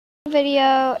Video,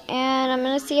 and I'm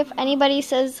gonna see if anybody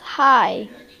says hi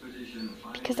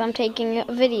because I'm taking a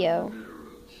video.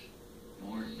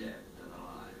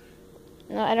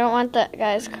 No, I don't want that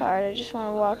guy's card. I just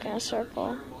want to walk in a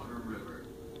circle.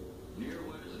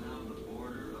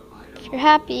 If you're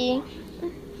happy,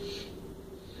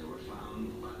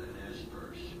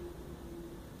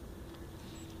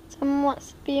 someone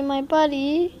wants to be my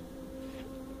buddy.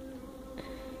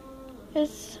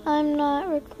 Because I'm not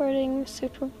recording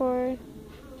super bored.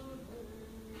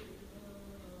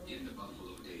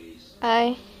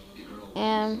 I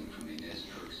am.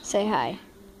 Say hi.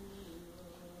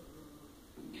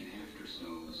 After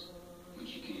Snows, when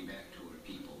she came back to her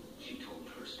people, she told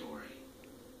her story.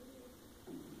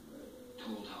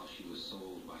 Told how she was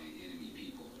sold by an enemy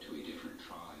people to a different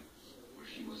tribe, where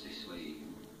she was a slave.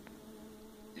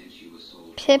 Then she was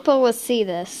sold. People will see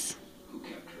this. Who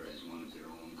kept her as one of their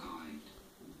own kind.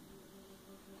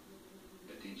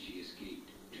 But then she escaped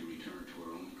to return to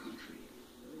her own country.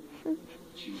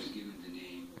 She was given the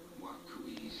name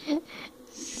Wakuis.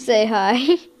 Say hi.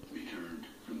 Returned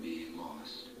from being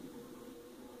lost.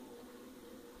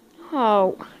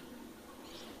 Oh.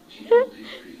 She told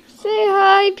history. Say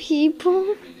hi,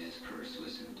 people. As Curse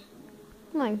listened.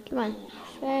 Come on, come on. Told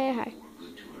how Say hi. were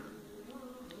good to her.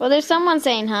 Well, there's someone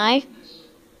saying hi.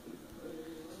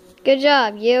 Good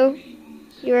job, you.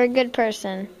 You are a good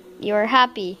person. You are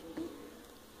happy.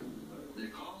 They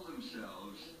call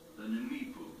themselves the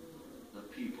Nemipu, the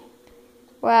people.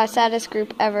 Wow, saddest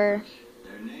group ever.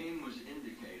 Their name was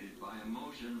indicated by a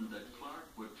motion that Clark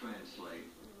would translate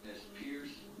as Pierce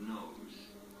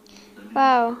Nose.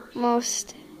 Wow,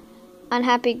 most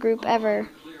unhappy group ever.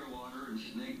 Clearwater and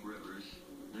Snake Rivers,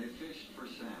 they fished for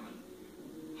salmon,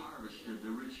 harvested the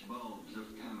rich bulbs of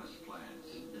camas plants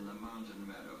in the mountain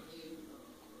meadows.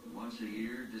 Once a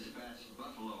year, dispatched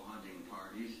buffalo hunting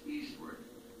parties eastward.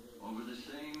 Over the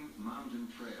same mountain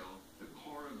trail the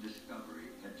Corps of Discovery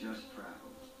had just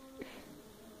traveled.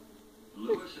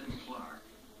 Lewis and Clark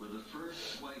were the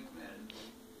first white men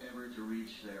ever to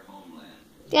reach their homeland.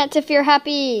 Dance if you're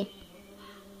happy.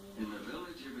 In the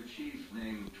village of a chief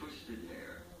named Twisted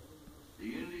Hair, the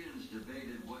Indians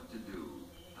debated what to do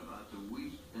about the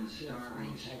weak and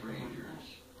starving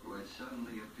strangers who had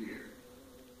suddenly appeared.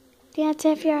 Dance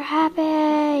if you're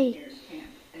happy.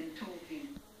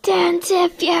 Dance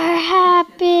if you're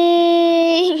happy.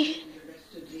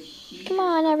 Come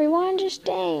on, everyone, just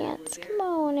dance. Come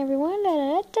on, everyone.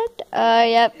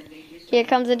 Yep. Here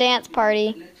comes a dance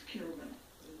party.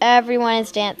 Everyone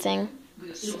is dancing.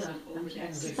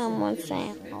 Someone's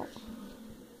saying, oh.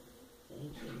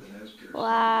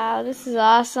 Wow, this is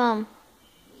awesome.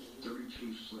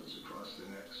 32 slits across the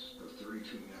necks of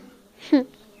 32 men.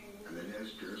 And then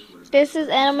Nez Pierce would have This is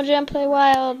Animal Jam Play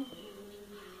Wild.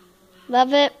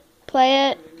 Love it. Play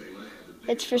it.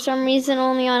 It's for some reason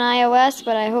only on iOS,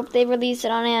 but I hope they release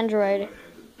it on Android. had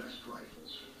the best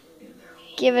rifles in their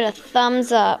whole Give it a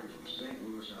thumbs up. from St.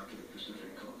 Louis out to the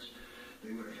Pacific coast.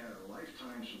 They would have had a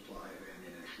lifetime supply of